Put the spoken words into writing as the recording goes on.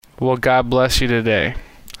Well, God bless you today.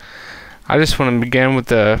 I just want to begin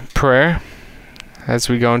with a prayer as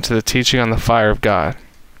we go into the teaching on the fire of God.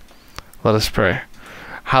 Let us pray.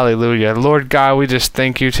 Hallelujah. Lord God, we just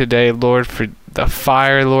thank you today, Lord, for the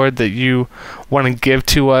fire, Lord, that you want to give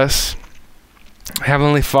to us.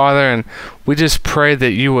 Heavenly Father, and we just pray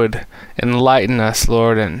that you would enlighten us,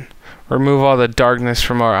 Lord, and remove all the darkness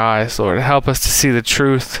from our eyes, Lord. Help us to see the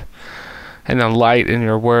truth and the light in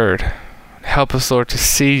your word. Help us, Lord, to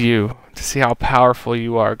see you, to see how powerful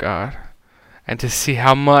you are, God, and to see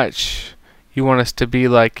how much you want us to be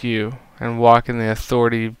like you and walk in the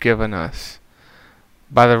authority you've given us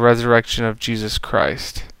by the resurrection of Jesus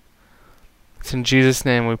Christ. It's in Jesus'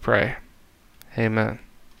 name we pray. Amen.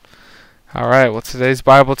 All right, well, today's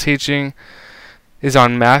Bible teaching is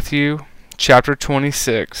on Matthew chapter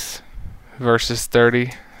 26, verses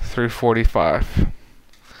 30 through 45.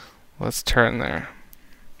 Let's turn there.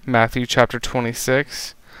 Matthew chapter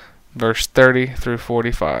 26, verse 30 through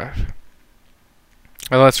 45.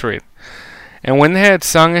 Now let's read. And when they had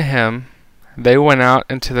sung a hymn, they went out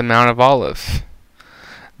into the Mount of Olives.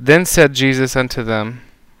 Then said Jesus unto them,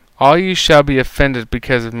 All ye shall be offended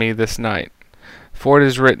because of me this night. For it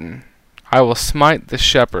is written, I will smite the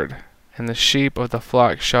shepherd, and the sheep of the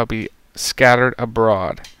flock shall be scattered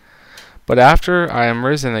abroad. But after I am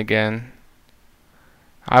risen again,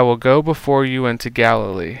 I will go before you into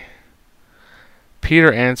Galilee.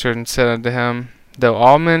 Peter answered and said unto him, Though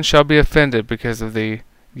all men shall be offended because of thee,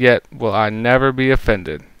 yet will I never be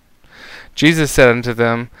offended. Jesus said unto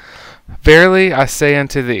them, Verily I say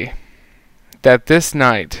unto thee, that this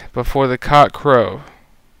night before the cock crow,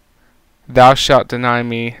 thou shalt deny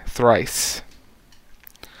me thrice.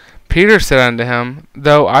 Peter said unto him,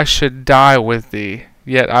 Though I should die with thee,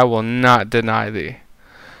 yet I will not deny thee.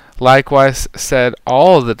 Likewise said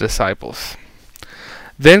all the disciples.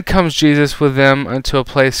 Then comes Jesus with them unto a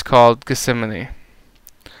place called Gethsemane,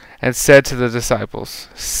 and said to the disciples,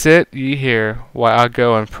 Sit ye here, while I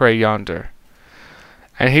go and pray yonder.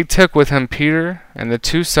 And he took with him Peter and the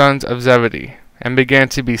two sons of Zebedee, and began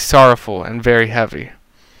to be sorrowful and very heavy.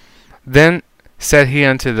 Then said he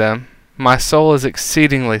unto them, My soul is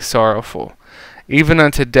exceedingly sorrowful, even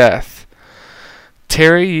unto death.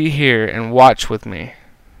 Tarry ye here, and watch with me.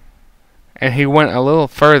 And he went a little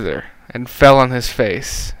further, and fell on his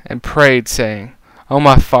face, and prayed, saying, O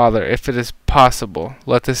my Father, if it is possible,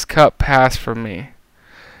 let this cup pass from me.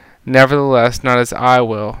 Nevertheless, not as I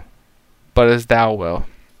will, but as thou wilt.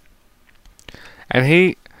 And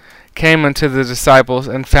he came unto the disciples,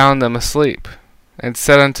 and found them asleep, and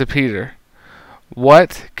said unto Peter,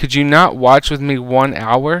 What, could you not watch with me 1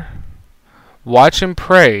 hour? Watch and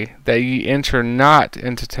pray, that ye enter not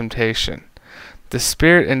into temptation. The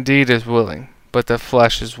spirit indeed is willing, but the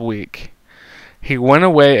flesh is weak. He went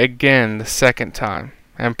away again the second time,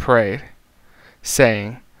 and prayed,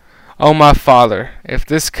 saying, O my Father, if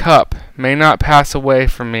this cup may not pass away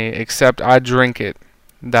from me, except I drink it,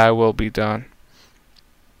 thy will be done.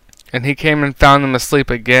 And he came and found them asleep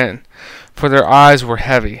again, for their eyes were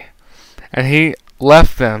heavy. And he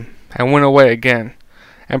left them, and went away again,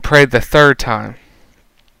 and prayed the third time,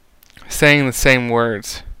 saying the same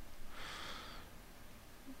words.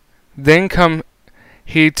 Then come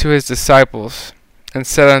he to his disciples, and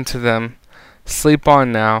said unto them, Sleep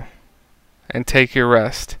on now, and take your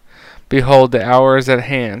rest. Behold, the hour is at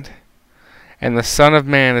hand, and the Son of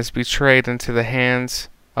Man is betrayed into the hands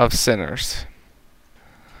of sinners.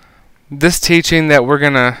 This teaching that we're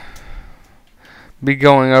going to be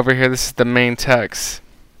going over here, this is the main text.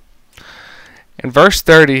 In verse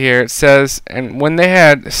 30 here it says, And when they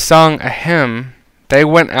had sung a hymn, they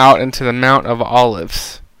went out into the Mount of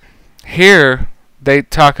Olives. Here they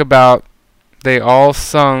talk about they all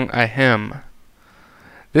sung a hymn.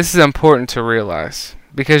 This is important to realize,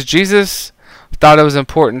 because Jesus thought it was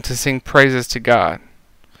important to sing praises to God.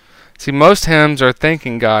 See, most hymns are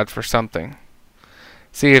thanking God for something.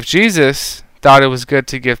 See, if Jesus thought it was good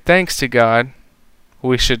to give thanks to God,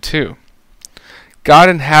 we should too. God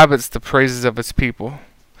inhabits the praises of his people.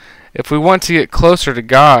 If we want to get closer to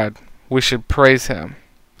God, we should praise him.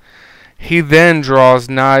 He then draws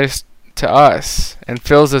nigh to us and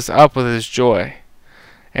fills us up with his joy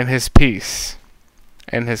and his peace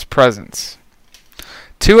and his presence.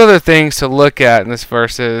 Two other things to look at in this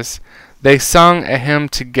verse is they sung a hymn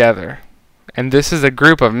together, and this is a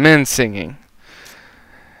group of men singing.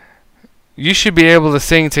 You should be able to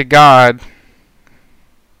sing to God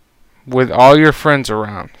with all your friends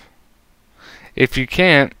around. If you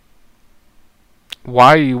can't,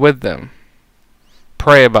 why are you with them?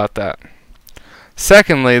 Pray about that.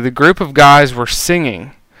 Secondly, the group of guys were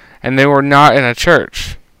singing, and they were not in a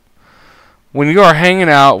church. When you are hanging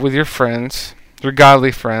out with your friends, your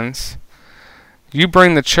godly friends, you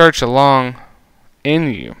bring the church along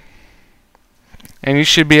in you. And you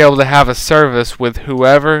should be able to have a service with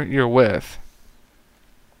whoever you're with.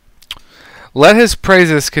 Let his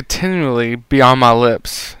praises continually be on my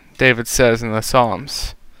lips, David says in the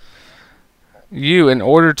Psalms. You, in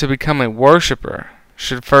order to become a worshiper,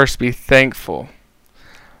 should first be thankful.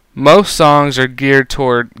 Most songs are geared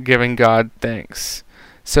toward giving God thanks.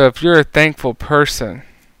 So if you're a thankful person,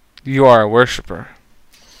 you are a worshiper.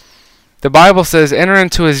 The Bible says, enter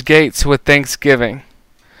into his gates with thanksgiving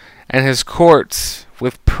and his courts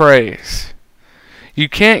with praise. You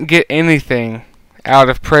can't get anything out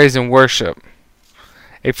of praise and worship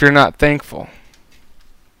if you're not thankful.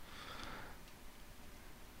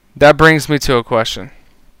 That brings me to a question.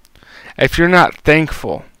 If you're not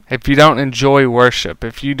thankful, if you don't enjoy worship,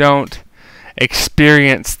 if you don't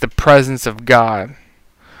experience the presence of God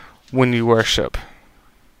when you worship,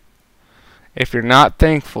 if you're not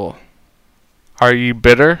thankful, are you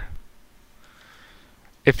bitter?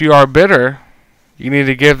 If you are bitter, you need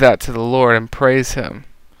to give that to the Lord and praise him.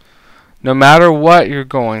 No matter what you're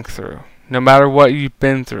going through, no matter what you've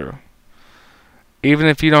been through, even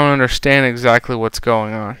if you don't understand exactly what's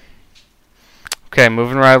going on. Okay,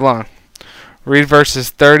 moving right along. Read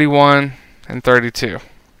verses 31 and 32.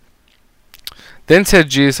 Then said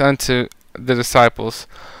Jesus unto the disciples,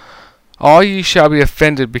 all ye shall be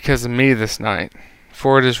offended because of me this night.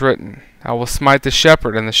 For it is written, I will smite the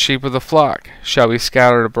shepherd, and the sheep of the flock shall be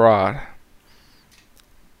scattered abroad.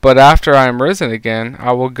 But after I am risen again,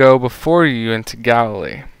 I will go before you into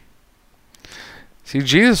Galilee. See,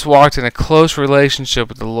 Jesus walked in a close relationship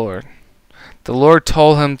with the Lord. The Lord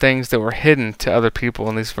told him things that were hidden to other people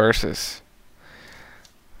in these verses.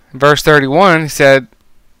 In verse 31, he said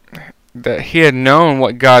that he had known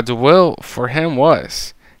what God's will for him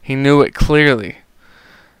was. He knew it clearly.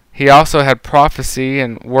 He also had prophecy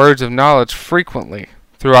and words of knowledge frequently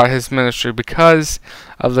throughout his ministry because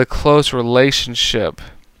of the close relationship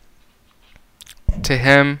to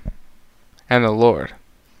him and the Lord.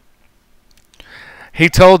 He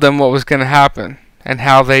told them what was going to happen and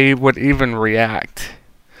how they would even react.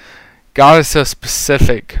 God is so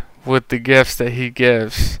specific with the gifts that he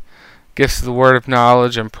gives. Gifts of the word of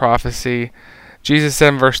knowledge and prophecy. Jesus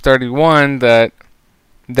said in verse 31 that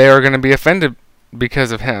they are going to be offended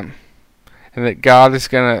because of him. And that God is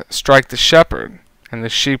going to strike the shepherd and the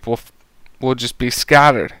sheep will just be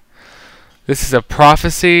scattered. This is a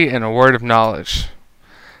prophecy and a word of knowledge.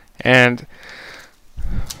 And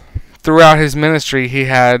throughout his ministry, he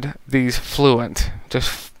had these fluent,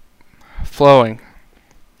 just flowing.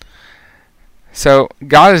 So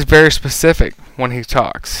God is very specific when he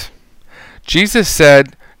talks. Jesus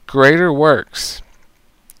said, greater works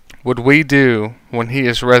would we do when he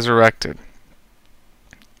is resurrected.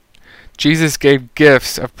 Jesus gave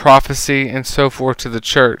gifts of prophecy and so forth to the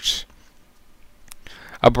church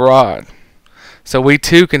abroad. So we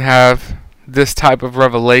too can have this type of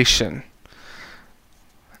revelation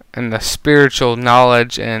and the spiritual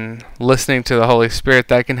knowledge and listening to the Holy Spirit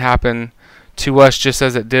that can happen to us just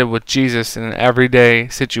as it did with Jesus in an everyday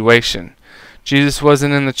situation. Jesus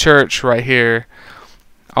wasn't in the church right here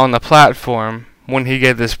on the platform when he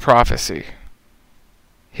gave this prophecy.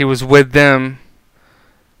 He was with them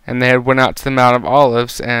and they had went out to the Mount of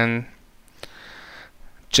Olives and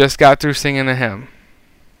just got through singing a hymn.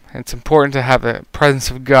 It's important to have the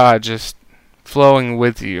presence of God just flowing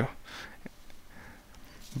with you.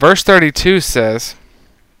 Verse 32 says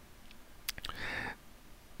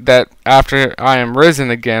that after I am risen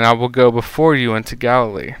again, I will go before you into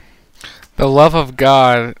Galilee. The love of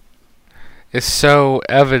God is so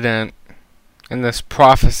evident in this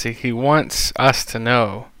prophecy. He wants us to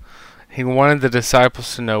know. He wanted the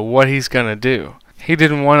disciples to know what he's going to do. He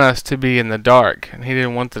didn't want us to be in the dark, and he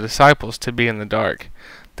didn't want the disciples to be in the dark.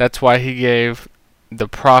 That's why he gave the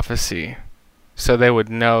prophecy, so they would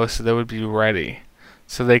know, so they would be ready,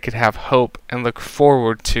 so they could have hope and look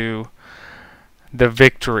forward to the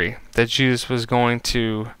victory that Jesus was going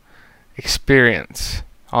to experience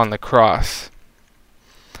on the cross.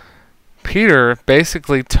 Peter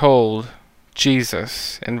basically told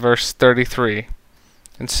Jesus in verse 33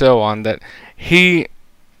 and so on that he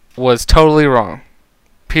was totally wrong.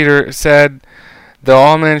 Peter said, though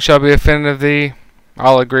all men shall be offended of thee,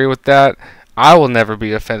 I'll agree with that. I will never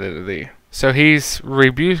be offended of thee. So he's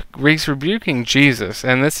rebuking Jesus,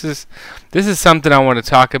 and this is something I want to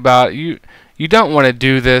talk about. You don't want to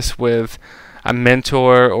do this with a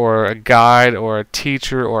mentor or a guide or a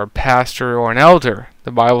teacher or a pastor or an elder.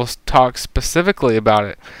 The Bible talks specifically about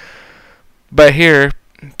it. But here,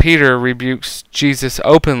 Peter rebukes Jesus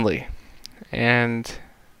openly And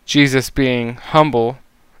Jesus, being humble,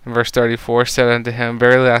 in verse 34, said unto him,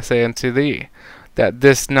 Verily I say unto thee, that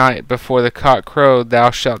this night before the cock crowed,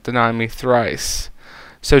 thou shalt deny me thrice.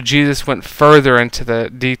 So Jesus went further into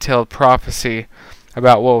the detailed prophecy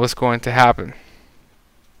about what was going to happen.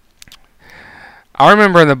 I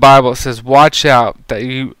remember in the Bible it says, watch out that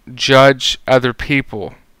you judge other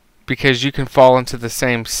people, because you can fall into the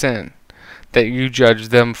same sin that you judge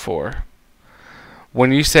them for.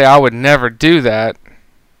 When you say, I would never do that,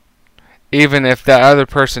 even if that other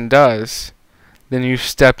person does, then you've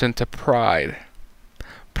stepped into pride.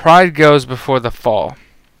 Pride goes before the fall.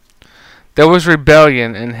 There was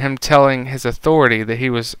rebellion in him telling his authority that he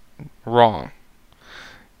was wrong.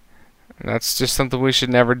 And that's just something we should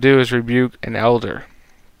never do, is rebuke an elder.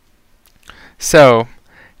 So,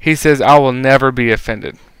 he says, I will never be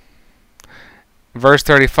offended. Verse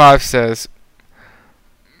 35 says,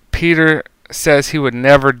 Peter says he would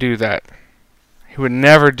never do that. He would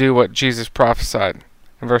never do what Jesus prophesied.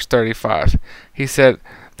 In verse 35, he said,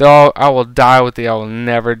 though I will die with thee, I will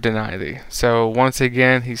never deny thee. So once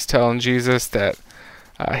again, he's telling Jesus that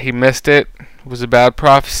he missed it. It was a bad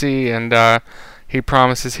prophecy, and he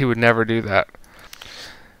promises he would never do that.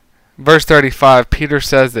 Verse 35, Peter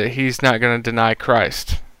says that he's not going to deny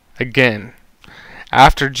Christ again.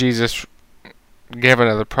 After Jesus gave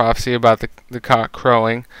another prophecy about the cock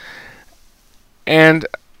crowing. And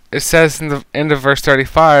it says in the end of verse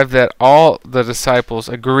 35 that all the disciples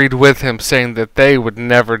agreed with him, saying that they would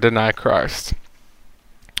never deny Christ.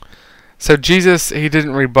 So Jesus, he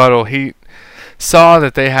didn't rebuttal. He saw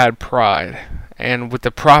that they had pride. And with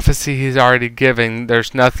the prophecy he's already giving,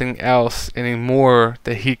 there's nothing else anymore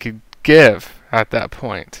that he could give at that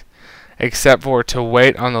point, except for to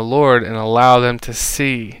wait on the Lord and allow them to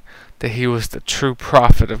see that he was the true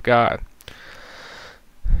prophet of God.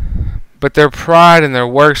 But their pride and their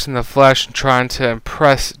works in the flesh and trying to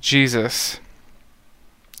impress Jesus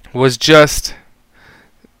was just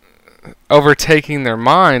overtaking their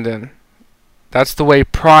mind, and that's the way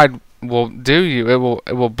pride will do you.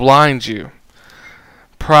 It will blind you.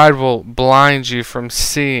 Pride will blind you from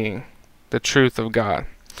seeing the truth of God.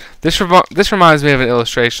 This reminds me of an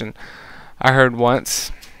illustration I heard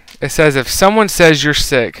once. It says, if someone says you're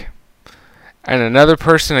sick and another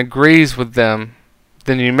person agrees with them,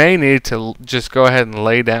 then you may need to just go ahead and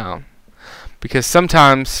lay down. Because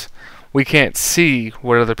sometimes we can't see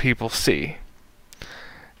what other people see.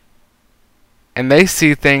 And they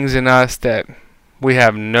see things in us that we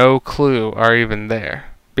have no clue are even there,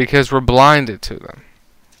 because we're blinded to them.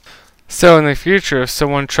 So in the future, if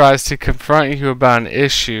someone tries to confront you about an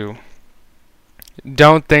issue,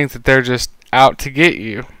 don't think that they're just out to get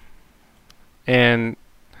you. And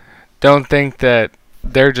don't think that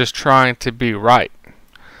they're just trying to be right.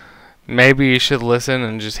 Maybe you should listen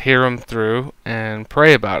and just hear them through and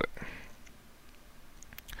pray about it.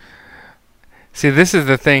 See, this is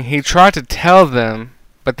the thing. He tried to tell them,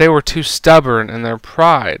 but they were too stubborn, and their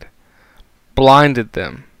pride blinded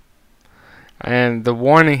them. And the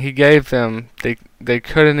warning he gave them, they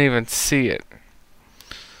couldn't even see it.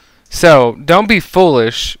 So, don't be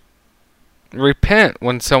foolish. Repent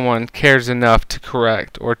when someone cares enough to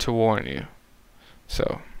correct or to warn you.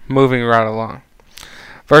 So, moving right along.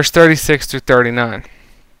 Verse 36 through 39.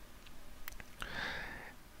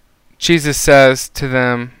 Jesus says to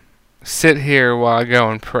them, sit here while I go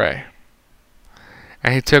and pray.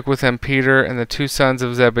 And he took with him Peter and the two sons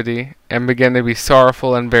of Zebedee, and began to be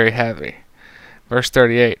sorrowful and very heavy. Verse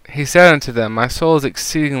 38. He said unto them, my soul is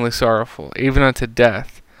exceedingly sorrowful, even unto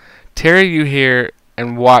death. Tarry you here,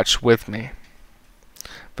 and watch with me.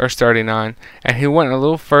 Verse 39. And he went a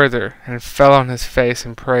little further, and fell on his face,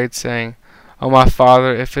 and prayed, saying, O my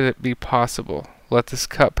Father, if it be possible, let this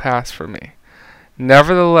cup pass from me.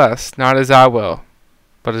 Nevertheless, not as I will,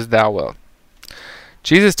 but as thou wilt.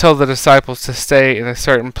 Jesus told the disciples to stay in a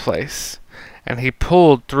certain place, and he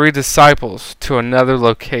pulled 3 disciples to another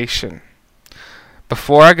location.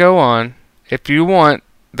 Before I go on, if you want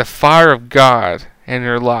the fire of God in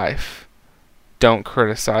your life, don't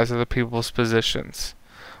criticize other people's positions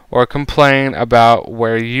or complain about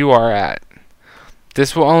where you are at.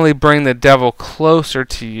 This will only bring the devil closer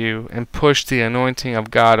to you and push the anointing of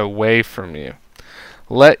God away from you.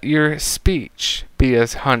 Let your speech be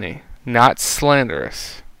as honey, not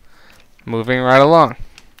slanderous. Moving right along.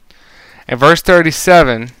 In verse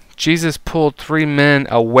 37, Jesus pulled 3 men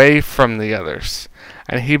away from the others,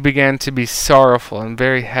 and he began to be sorrowful and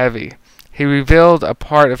very heavy. He revealed a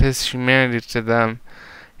part of his humanity to them.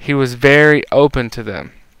 He was very open to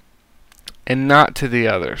them, and not to the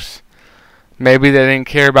others. Maybe they didn't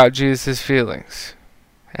care about Jesus' feelings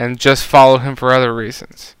and just followed him for other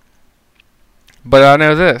reasons. But I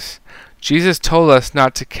know this. Jesus told us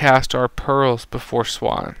not to cast our pearls before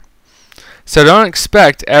swine. So don't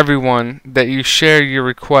expect everyone that you share your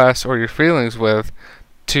requests or your feelings with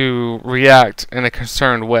to react in a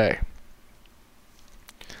concerned way.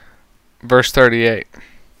 Verse 38.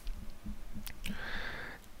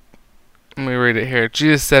 Let me read it here.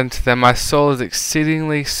 Jesus said unto them, My soul is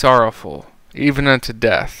exceedingly sorrowful, even unto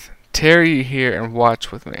death. Tarry ye here and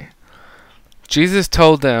watch with me. Jesus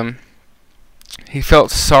told them he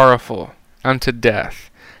felt sorrowful unto death.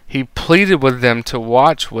 He pleaded with them to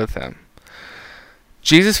watch with him.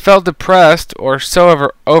 Jesus felt depressed or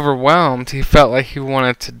so overwhelmed he felt like he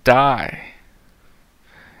wanted to die.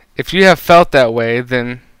 If you have felt that way,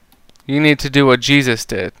 then you need to do what Jesus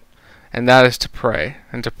did, and that is to pray,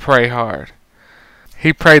 and to pray hard.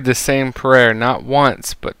 He prayed the same prayer not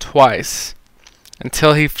once, but twice,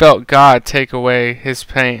 until he felt God take away his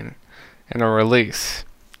pain and a release.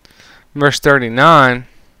 Verse 39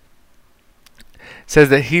 says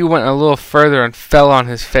that he went a little further and fell on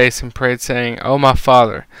his face and prayed, saying, O my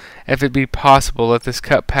Father, if it be possible, let this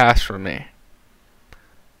cup pass from me.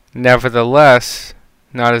 Nevertheless,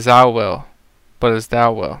 not as I will, but as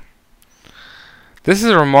thou wilt. This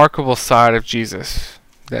is a remarkable side of Jesus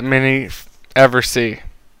that many ever see.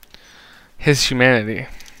 His humanity.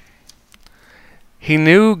 He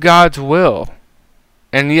knew God's will,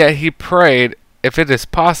 and yet he prayed, if it is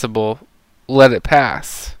possible, let it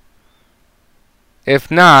pass.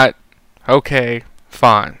 If not, okay,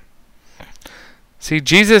 fine. See,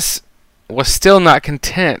 Jesus was still not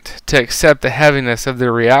content to accept the heaviness of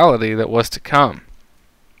the reality that was to come.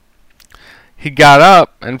 He got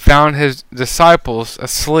up and found his disciples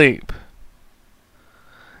asleep.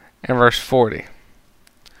 In verse 40.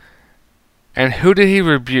 And who did he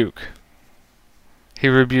rebuke? He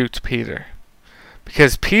rebuked Peter.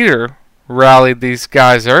 Because Peter rallied these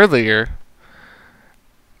guys earlier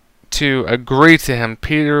to agree to him.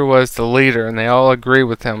 Peter was the leader, and they all agree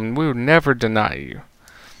with him. We would never deny you.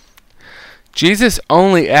 Jesus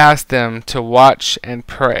only asked them to watch and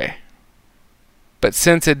pray. But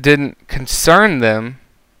since it didn't concern them,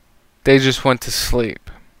 they just went to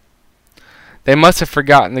sleep. They must have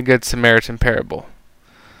forgotten the Good Samaritan parable,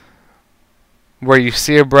 where you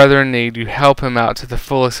see a brother in need, you help him out to the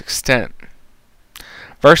fullest extent.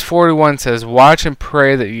 Verse 41 says, Watch and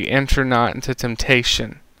pray that ye enter not into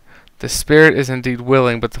temptation. The spirit is indeed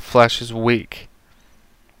willing, but the flesh is weak.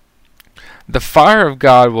 The fire of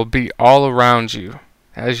God will be all around you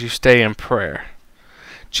as you stay in prayer.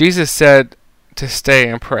 Jesus said to stay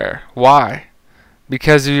in prayer. Why?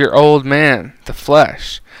 Because of your old man, the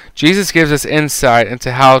flesh. Jesus gives us insight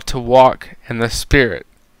into how to walk in the Spirit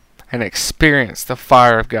and experience the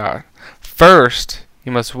fire of God. First,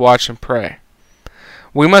 you must watch and pray.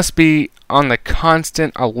 We must be on the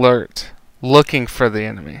constant alert, looking for the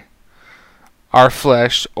enemy, our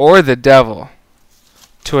flesh, or the devil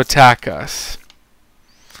to attack us.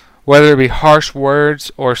 Whether it be harsh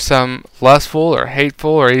words or some lustful or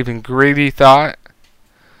hateful or even greedy thought,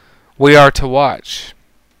 we are to watch.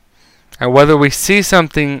 And whether we see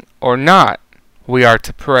something or not, we are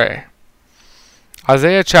to pray.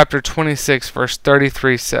 Isaiah chapter 26 verse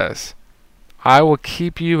 33 says, I will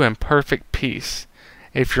keep you in perfect peace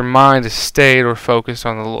if your mind is stayed or focused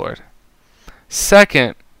on the Lord.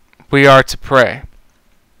 Second, we are to pray.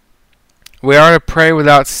 We are to pray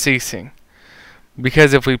without ceasing.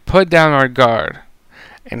 Because if we put down our guard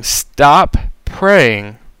and stop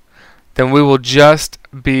praying, then we will just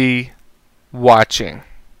be watching.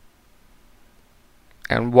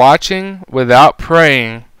 And watching without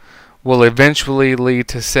praying will eventually lead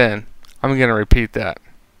to sin. I'm going to repeat that.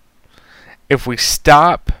 If we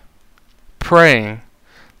stop praying,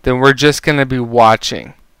 then we're just going to be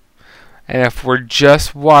watching. And if we're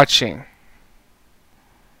just watching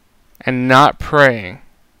and not praying,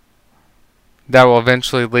 that will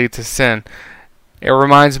eventually lead to sin. It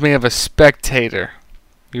reminds me of a spectator.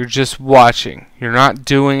 You're just watching. You're not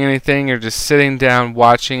doing anything. You're just sitting down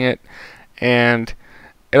watching it. And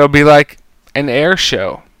it'll be like an air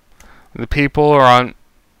show. The people are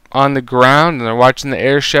on the ground and they're watching the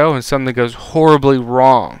air show and something goes horribly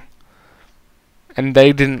wrong. And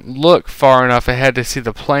they didn't look far enough ahead to see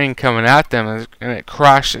the plane coming at them and it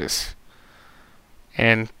crashes.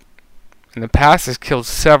 And in the past has killed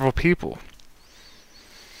several people.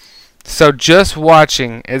 So just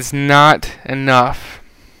watching is not enough.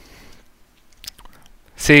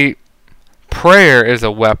 See, prayer is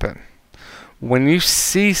a weapon. When you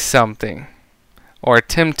see something or a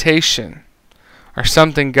temptation or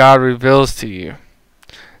something God reveals to you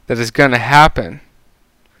that is going to happen,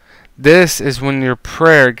 this is when your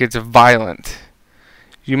prayer gets violent.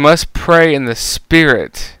 You must pray in the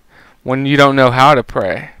Spirit when you don't know how to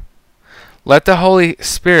pray. Let the Holy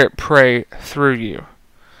Spirit pray through you.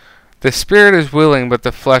 The spirit is willing, but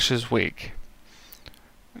the flesh is weak.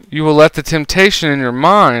 You will let the temptation in your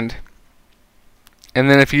mind, and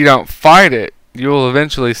then if you don't fight it, you will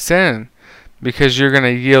eventually sin, because you're going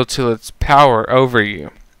to yield to its power over you.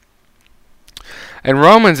 In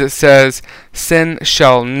Romans it says, sin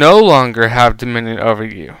shall no longer have dominion over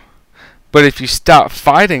you. But if you stop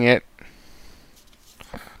fighting it,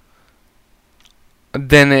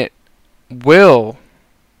 then it will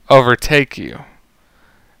overtake you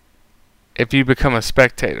if you become a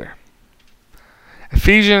spectator.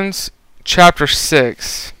 Ephesians chapter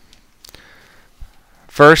 6,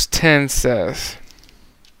 verse 10 says,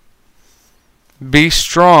 "Be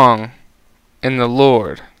strong in the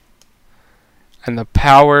Lord and the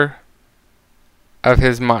power of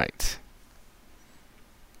his might."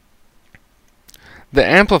 The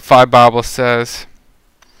Amplified Bible says,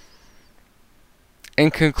 in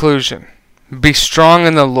conclusion, be strong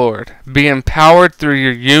in the Lord. Be empowered through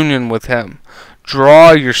your union with him.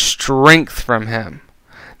 Draw your strength from him.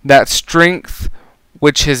 That strength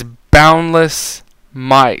which his boundless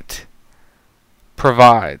might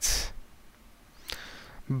provides.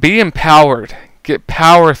 Be empowered. Get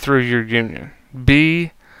power through your union.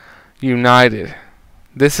 Be united.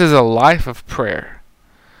 This is a life of prayer.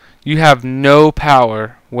 You have no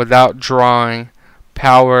power without drawing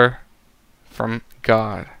power from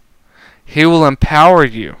God. He will empower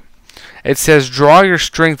you. It says, draw your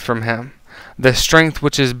strength from him, the strength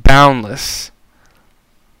which is boundless,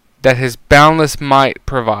 that his boundless might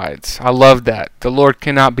provides. I love that. The Lord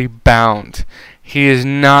cannot be bound. He is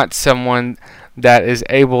not someone that is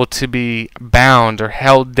able to be bound or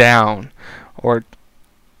held down, or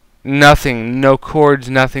nothing, no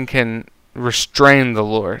cords, nothing can restrain the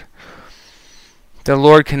Lord. The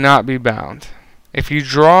Lord cannot be bound. If you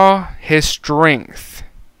draw his strength,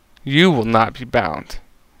 you will not be bound.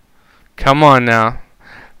 Come on now.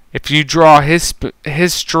 If you draw his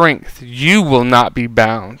strength, you will not be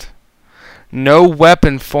bound. No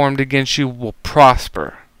weapon formed against you will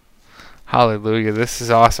prosper. Hallelujah. This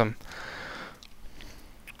is awesome.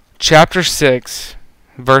 Chapter 6,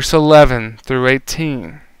 verse 11 through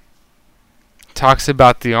 18 talks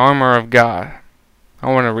about the armor of God.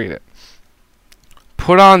 I want to read it.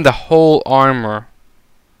 Put on the whole armor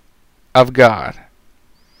of God,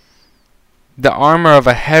 the armor of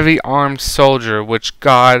a heavy-armed soldier which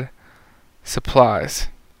God supplies,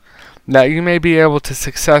 that you may be able to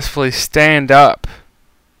successfully stand up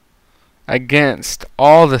against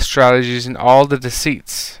all the strategies and all the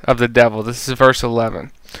deceits of the devil. This is verse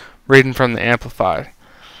 11, reading from the Amplified.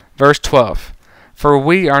 Verse 12, for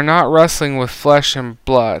we are not wrestling with flesh and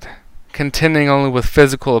blood, contending only with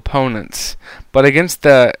physical opponents, but against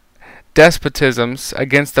the despotisms,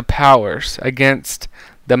 against the powers, against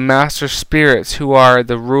the master spirits who are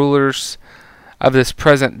the rulers of this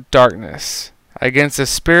present darkness, against the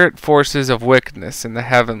spirit forces of wickedness in the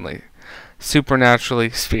heavenly, supernaturally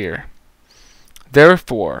sphere.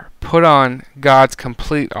 Therefore, put on God's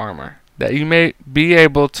complete armor, that you may be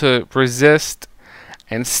able to resist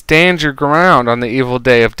and stand your ground on the evil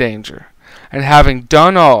day of danger. And having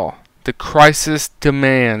done all, the crisis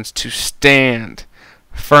demands to stand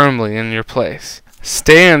firmly in your place.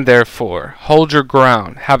 Stand, therefore, hold your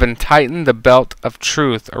ground, having tightened the belt of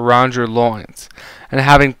truth around your loins, and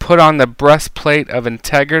having put on the breastplate of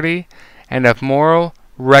integrity and of moral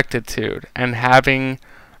rectitude, and having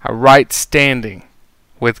a right standing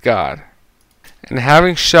with God, and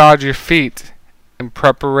having shod your feet in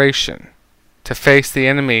preparation to face the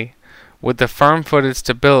enemy with the firm-footed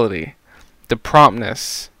stability, the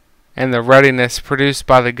promptness, and the readiness produced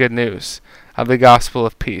by the good news of the gospel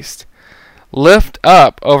of peace. Lift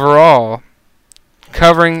up over all,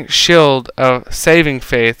 covering shield of saving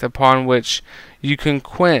faith, upon which you can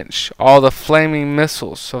quench all the flaming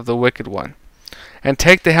missiles of the wicked one. And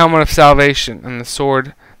take the helmet of salvation and the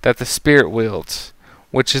sword that the Spirit wields,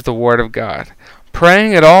 which is the word of God,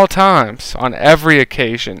 praying at all times, on every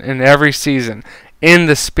occasion, in every season, in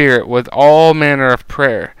the Spirit, with all manner of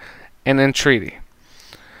prayer and entreaty.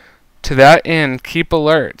 To that end, keep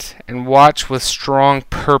alert and watch with strong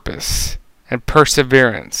purpose and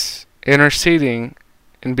perseverance, interceding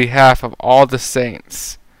in behalf of all the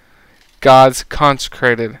saints, God's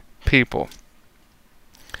consecrated people.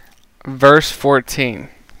 Verse 14,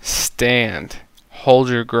 stand, hold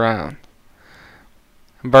your ground.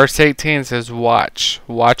 Verse 18 says, watch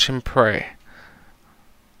and pray,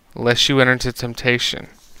 lest you enter into temptation.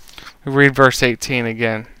 We read verse 18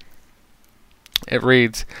 again. It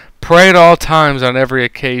reads, pray at all times on every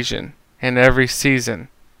occasion, in every season,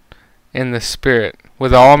 in the Spirit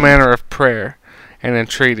with all manner of prayer and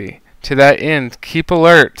entreaty. To that end, keep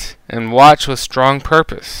alert and watch with strong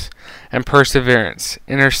purpose and perseverance,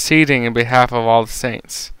 interceding in behalf of all the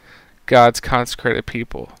saints, God's consecrated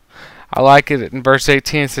people. I like it in verse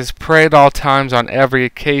 18. It says, pray at all times on every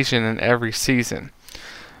occasion and every season.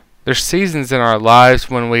 There's seasons in our lives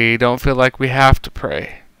when we don't feel like we have to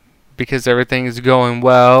pray because everything is going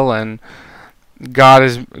well and God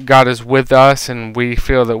is with us and we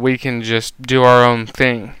feel that we can just do our own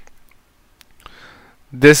thing.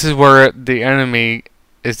 This is where the enemy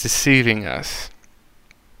is deceiving us,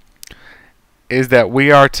 is that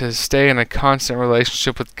we are to stay in a constant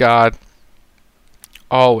relationship with God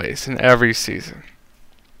always, in every season.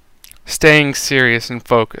 Staying serious and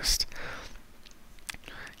focused.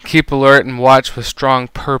 Keep alert and watch with strong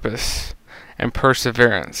purpose and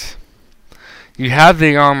perseverance. You have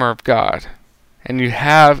the armor of God, and you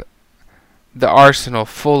have the arsenal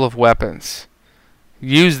full of weapons.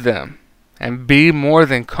 Use them, and be more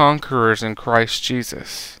than conquerors in Christ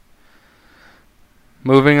Jesus.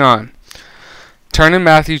 Moving on. Turn to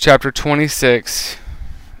Matthew chapter 26,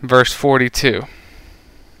 verse 42.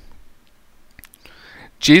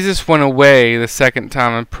 Jesus went away the second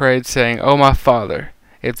time and prayed, saying, O my Father,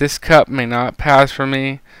 if this cup may not pass from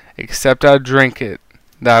me, except I drink it,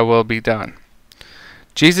 thy will be done.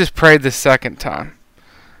 Jesus prayed the second time.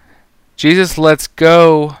 Jesus lets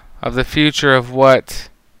go of the future of what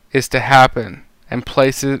is to happen and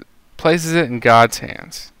places it in God's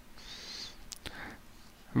hands.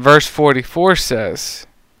 Verse 44 says,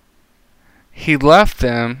 he left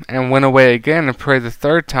them and went away again and prayed the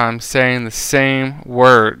third time, saying the same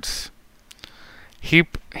words. He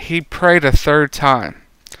prayed a third time.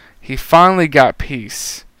 He finally got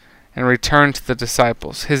peace and returned to the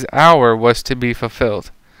disciples. His hour was to be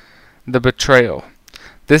fulfilled. The betrayal.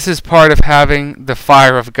 This is part of having the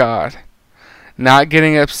fire of God. Not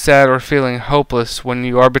getting upset or feeling hopeless when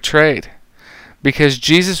you are betrayed. Because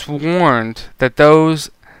Jesus warned that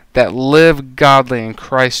those that live godly in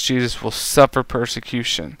Christ Jesus will suffer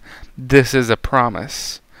persecution. This is a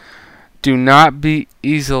promise. Do not be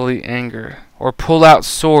easily angered or pull out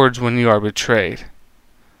swords when you are betrayed,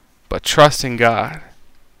 but trust in God.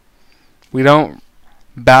 We don't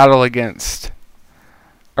battle against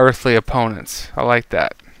earthly opponents. I like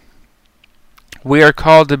that. We are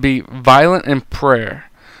called to be violent in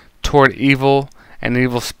prayer toward evil and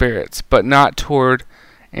evil spirits, but not toward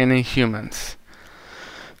any humans.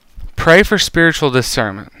 Pray for spiritual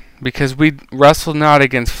discernment, because we wrestle not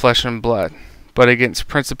against flesh and blood, but against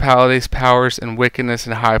principalities, powers, and wickedness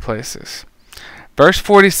in high places. Verse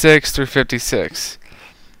 46 through 56.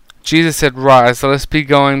 Jesus said, rise, let us be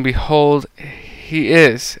going. Behold, he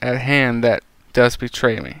is at hand that does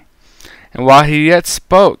betray me. And while he yet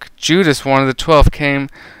spoke, Judas, one of the 12, came,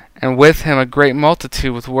 and with him a great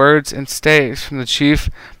multitude with words and staves from the chief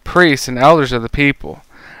priests and elders of the people.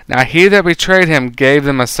 Now he that betrayed him gave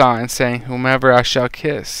them a sign, saying, whomever I shall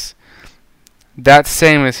kiss, that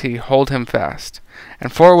same is he, hold him fast.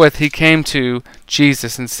 And forthwith he came to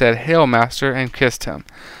Jesus and said, Hail, Master, and kissed him.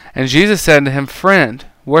 And Jesus said to him, Friend,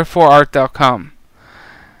 wherefore art thou come?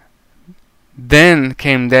 Then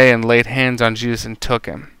came they and laid hands on Jesus and took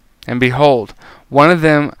him. And behold, one of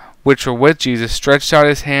them which were with Jesus stretched out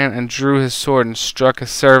his hand and drew his sword and struck a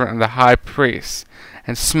servant of the high priest,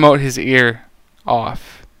 and smote his ear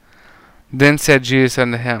off. Then said Jesus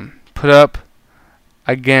unto him, Put up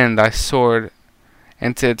again thy sword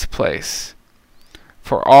into its place.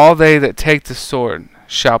 For all they that take the sword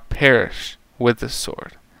shall perish with the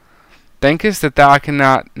sword. Thinkest that thou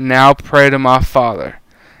cannot now pray to my Father,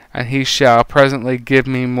 and he shall presently give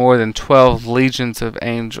me more than 12 legions of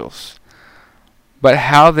angels? But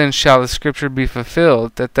how then shall the scripture be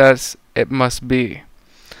fulfilled, that thus it must be?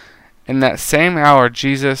 In that same hour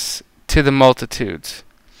Jesus to the multitudes,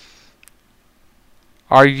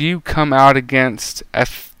 Are you come out against a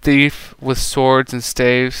thief with swords and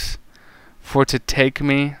staves, for to take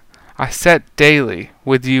me? I sat daily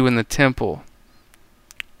with you in the temple,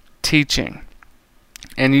 teaching,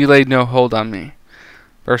 and you laid no hold on me.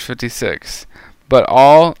 Verse 56. But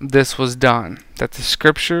all this was done, that the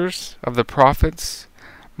scriptures of the prophets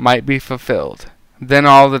might be fulfilled. Then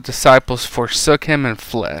all the disciples forsook him and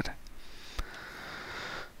fled.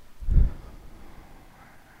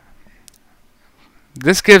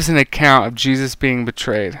 This gives an account of Jesus being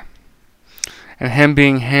betrayed and him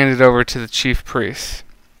being handed over to the chief priests.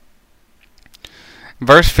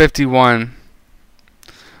 Verse 51,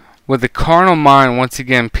 with the carnal mind, once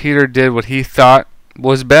again, Peter did what he thought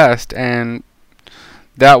was best, and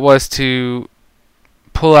that was to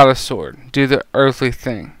pull out a sword, do the earthly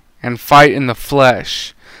thing, and fight in the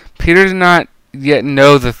flesh. Peter did not yet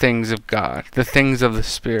know the things of God, the things of the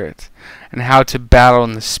Spirit, and how to battle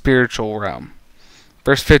in the spiritual realm.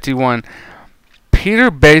 Verse 51,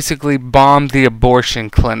 Peter basically bombed the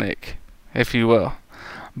abortion clinic, if you will,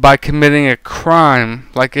 by committing a crime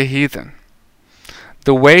like a heathen.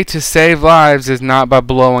 The way to save lives is not by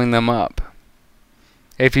blowing them up,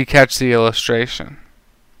 if you catch the illustration.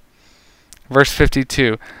 Verse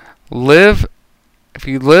 52, if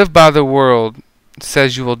you live by the world, it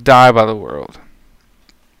says you will die by the world.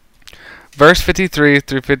 Verse 53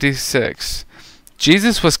 through 56,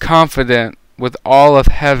 Jesus was confident with all of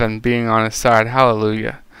heaven being on his side.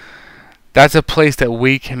 Hallelujah. That's a place that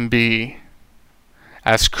we can be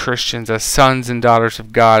as Christians, as sons and daughters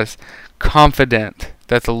of God, is confident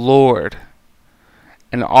that the Lord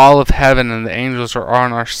and all of heaven and the angels are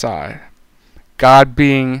on our side. God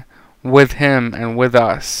being with him and with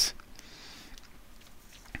us.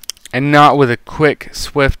 And not with a quick,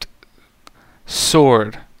 swift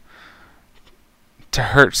sword to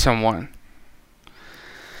hurt someone.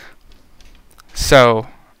 So,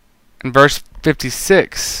 in verse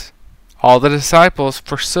 56, all the disciples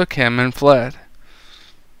forsook him and fled.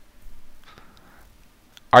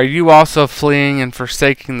 Are you also fleeing and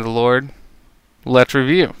forsaking the Lord? Let's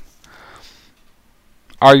review.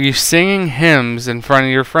 Are you singing hymns in front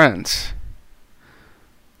of your friends?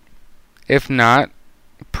 If not,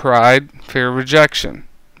 pride, fear of rejection.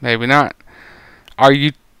 Maybe not. Are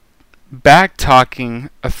you back-talking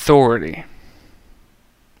authority?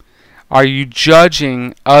 Are you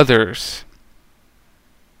judging others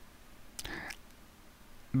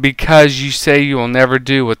because you say you will never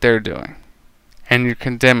do what they're doing and you're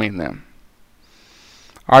condemning them?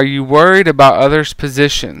 Are you worried about others'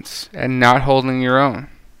 positions and not holding your own?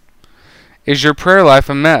 Is your prayer life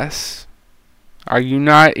a mess? Are you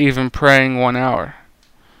not even praying 1 hour?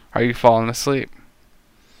 Are you falling asleep?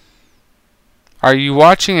 Are you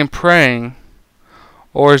watching and praying,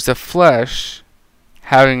 or is the flesh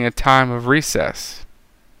having a time of recess?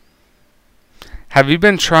 Have you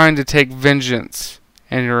been trying to take vengeance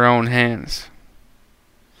in your own hands?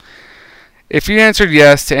 If you answered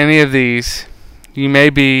yes to any of these, you may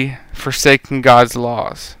be forsaking God's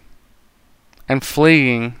laws and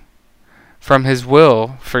fleeing from his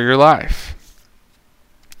will for your life.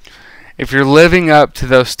 If you're living up to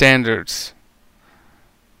those standards,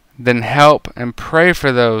 then help and pray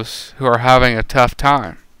for those who are having a tough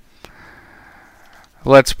time.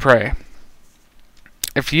 Let's pray.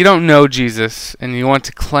 If you don't know Jesus and you want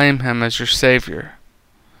to claim him as your Savior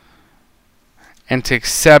and to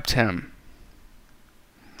accept him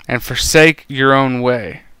and forsake your own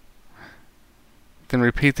way, then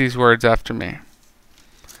repeat these words after me.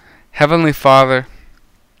 Heavenly Father,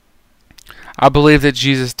 I believe that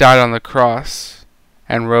Jesus died on the cross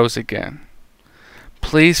and rose again.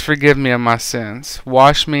 Please forgive me of my sins.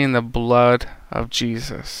 Wash me in the blood of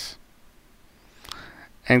Jesus.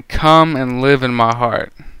 And come and live in my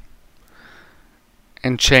heart.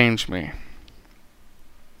 And change me.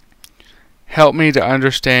 Help me to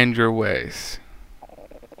understand your ways.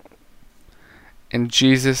 In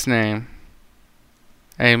Jesus' name,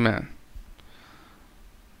 amen.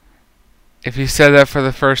 If you said that for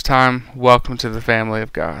the first time, welcome to the family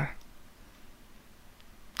of God.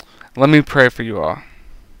 Let me pray for you all.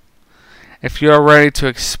 If you are ready to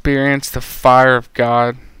experience the fire of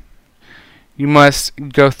God, you must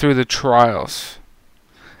go through the trials.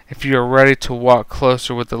 If you are ready to walk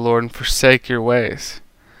closer with the Lord and forsake your ways,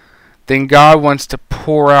 then God wants to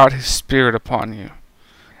pour out his Spirit upon you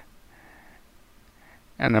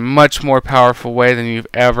in a much more powerful way than you've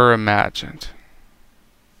ever imagined.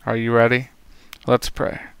 Are you ready? Let's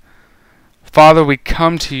pray. Father, we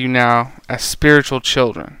come to you now as spiritual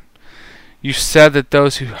children. You said that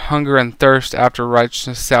those who hunger and thirst after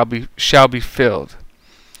righteousness shall be filled.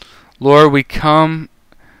 Lord, we come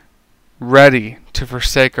ready to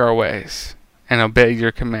forsake our ways and obey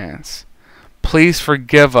your commands. Please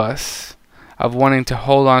forgive us of wanting to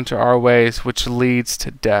hold on to our ways, which leads to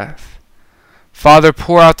death. Father,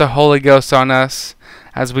 pour out the Holy Ghost on us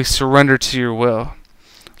as we surrender to your will.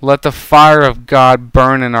 Let the fire of God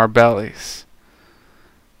burn in our bellies.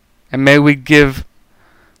 And may we give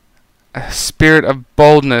a spirit of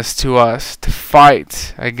boldness to us to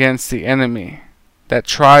fight against the enemy that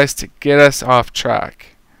tries to get us off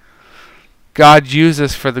track. God, use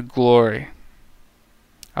us for the glory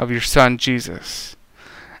of your Son Jesus,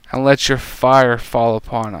 and let your fire fall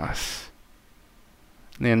upon us.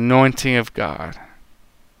 The anointing of God.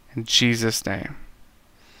 In Jesus' name.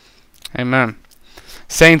 Amen.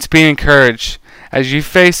 Saints, be encouraged. As you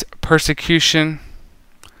face persecution,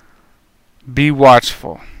 be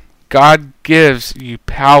watchful. God gives you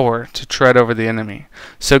power to tread over the enemy.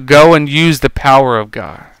 So go and use the power of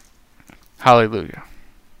God. Hallelujah.